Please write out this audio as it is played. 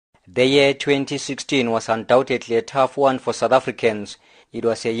The year 2016 was undoubtedly a tough one for South Africans. It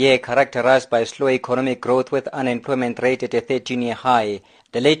was a year characterized by slow economic growth with unemployment rate at a 13-year high.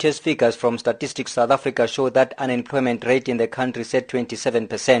 The latest figures from Statistics South Africa show that unemployment rate in the country is at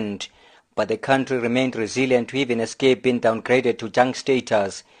 27%. But the country remained resilient to even escape being downgraded to junk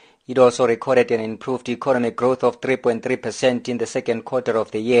status. It also recorded an improved economic growth of 3.3% in the second quarter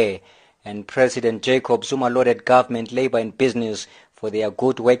of the year. And President Jacob Zuma lauded government, labor and business for their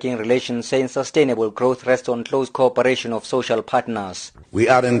good working relations, saying sustainable growth rests on close cooperation of social partners. We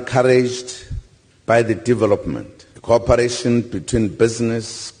are encouraged by the development. The cooperation between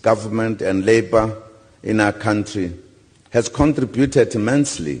business, government and labor in our country has contributed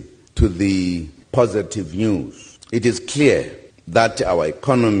immensely to the positive news. It is clear that our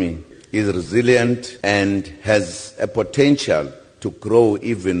economy is resilient and has a potential to grow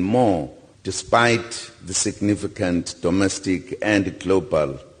even more despite the significant domestic and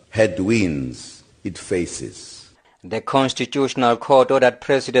global headwinds it faces. The Constitutional Court ordered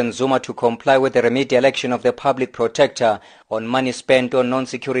President Zuma to comply with the remedial action of the Public Protector on money spent on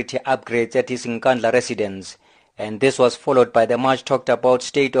non-security upgrades at his Nkandla residence. And this was followed by the much talked about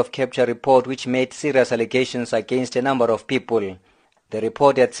State of Capture report, which made serious allegations against a number of people. The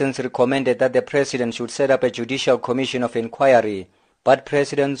report had since recommended that the President should set up a judicial commission of inquiry. But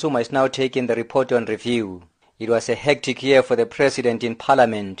President Zuma is now taking the report on review. It was a hectic year for the President in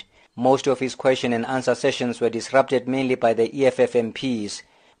Parliament. Most of his question and answer sessions were disrupted mainly by the EFF MPs,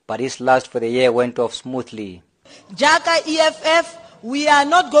 but his last for the year went off smoothly. Jaka EFF, we are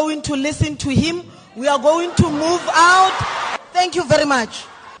not going to listen to him. We are going to move out. Thank you very much.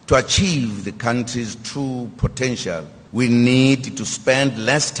 To achieve the country's true potential, we need to spend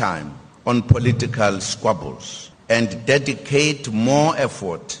less time on political squabbles and dedicate more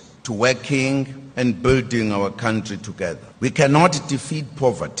effort to working and building our country together. We cannot defeat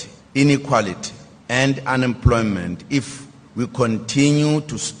poverty, inequality, and unemployment if we continue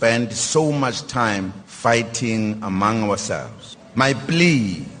to spend so much time fighting among ourselves. My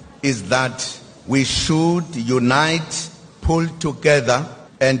plea is that we should unite, pull together,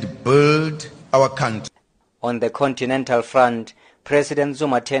 and build our country. On the continental front, President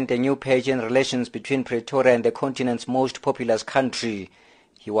Zuma turned a new page in relations between Pretoria and the continent's most populous country.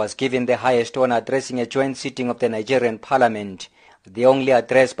 He was given the highest honor addressing a joint sitting of the Nigerian parliament. The only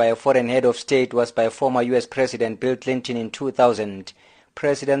address by a foreign head of state was by former U.S. President Bill Clinton in 2000.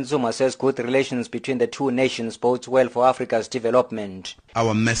 President Zuma says good relations between the two nations bodes well for Africa's development.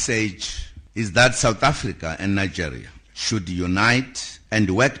 Our message is that South Africa and Nigeria should unite and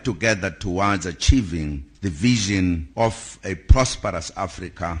work together towards achieving the vision of a prosperous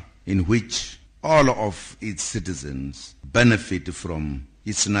Africa in which all of its citizens benefit from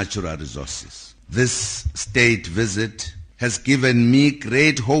its natural resources. This state visit has given me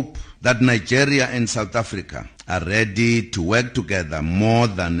great hope that Nigeria and South Africa are ready to work together more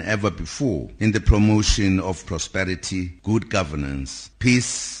than ever before in the promotion of prosperity, good governance,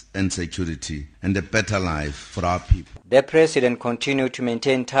 peace and security, and a better life for our people. The President continued to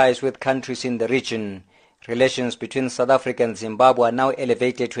maintain ties with countries in the region. Relations between South Africa and Zimbabwe are now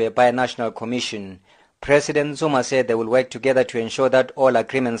elevated to a binational commission. President Zuma said they will work together to ensure that all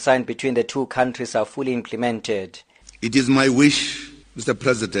agreements signed between the two countries are fully implemented. It is my wish, Mr.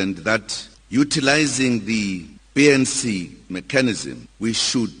 President, that utilizing the BNC mechanism, we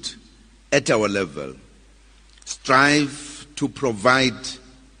should, at our level, strive to provide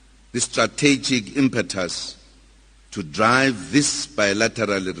the strategic impetus to drive this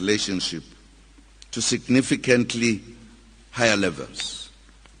bilateral relationship to significantly higher levels.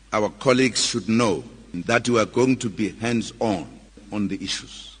 Our colleagues should know that we are going to be hands-on on the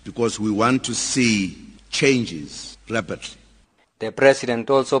issues because we want to see changes rapidly. The President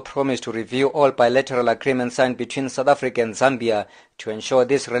also promised to review all bilateral agreements signed between South Africa and Zambia to ensure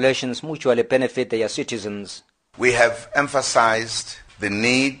these relations mutually benefit their citizens. We have emphasized the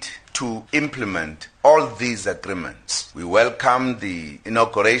need to implement all these agreements. We welcome the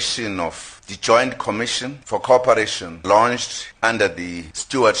inauguration of the Joint Commission for Cooperation launched under the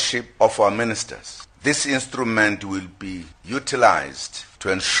stewardship of our ministers. This instrument will be utilized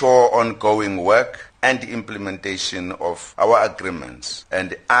to ensure ongoing work and implementation of our agreements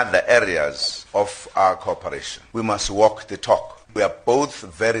and other areas of our cooperation. We must walk the talk. We are both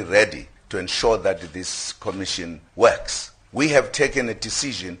very ready to ensure that this commission works. We have taken a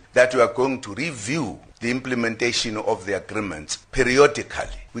decision that we are going to review the implementation of the agreements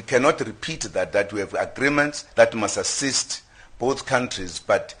periodically. We cannot repeat that we have agreements that must assist both countries,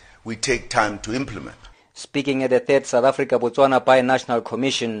 but we take time to implement. Speaking at the third South Africa-Botswana Binational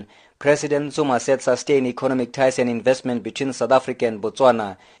Commission, President Zuma said sustained economic ties and investment between South Africa and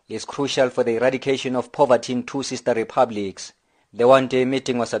Botswana is crucial for the eradication of poverty in two sister republics. The one-day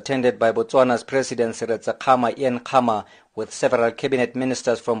meeting was attended by Botswana's President Ian Khama with several cabinet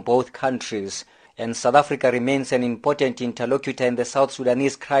ministers from both countries, and South Africa remains an important interlocutor in the South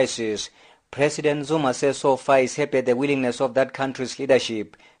Sudanese crisis. President Zuma says so far is happy at the willingness of that country's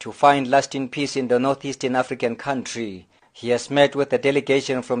leadership to find lasting peace in the northeastern African country. He has met with a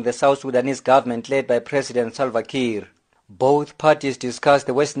delegation from the South Sudanese government led by President Salva Kiir. Both parties discussed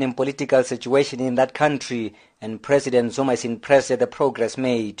the worsening political situation in that country, and President Zuma is impressed at the progress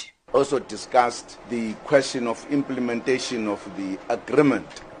made. Also discussed the question of implementation of the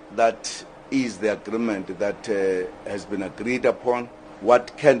agreement that is the agreement that has been agreed upon,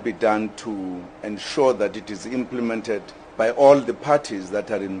 what can be done to ensure that it is implemented by all the parties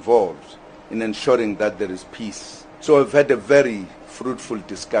that are involved in ensuring that there is peace. So we've had a very fruitful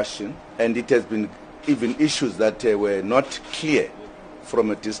discussion, and it has been even issues that were not clear from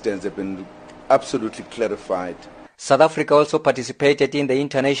a distance have been absolutely clarified. South Africa also participated in the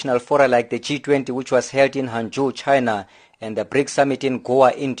international fora like the G20, which was held in Hangzhou, China, and the BRICS summit in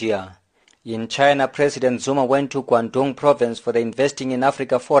Goa, India. In China, President Zuma went to Guangdong province for the Investing in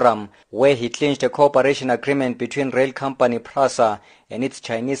Africa Forum, where he clinched a cooperation agreement between rail company PRASA and its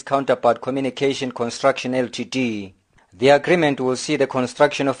Chinese counterpart Communication Construction Ltd. The agreement will see the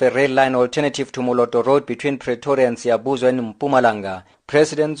construction of a rail line alternative to Moloto Road between Pretoria and Siyabuzo in Mpumalanga.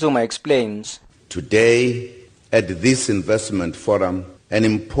 President Zuma explains. Today, at this investment forum, an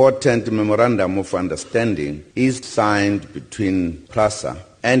important memorandum of understanding is signed between PRASA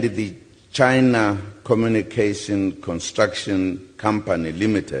and the China Communication Construction Company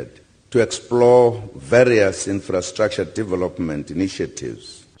Limited to explore various infrastructure development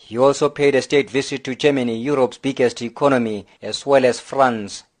initiatives. He also paid a state visit to Germany, Europe's biggest economy, as well as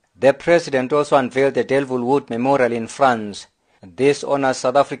France. The president also unveiled the Delville Wood Memorial in France. This honors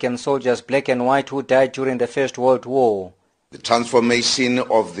South African soldiers, black and white, who died during the First World War. The transformation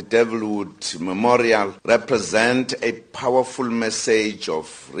of the Devilwood Memorial represents a powerful message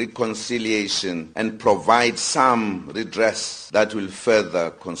of reconciliation and provides some redress that will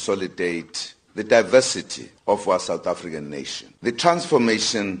further consolidate the diversity of our South African nation. The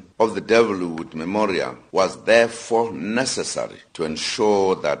transformation of the Devilwood Memorial was therefore necessary to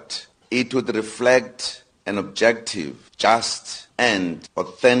ensure that it would reflect an objective, just, and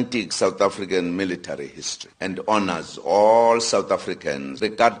authentic South African military history, and honors all South Africans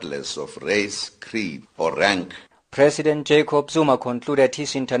regardless of race, creed, or rank. President Jacob Zuma concluded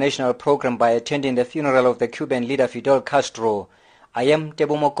his international program by attending the funeral of the Cuban leader Fidel Castro. I am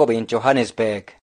Tebo Mokobe in Johannesburg.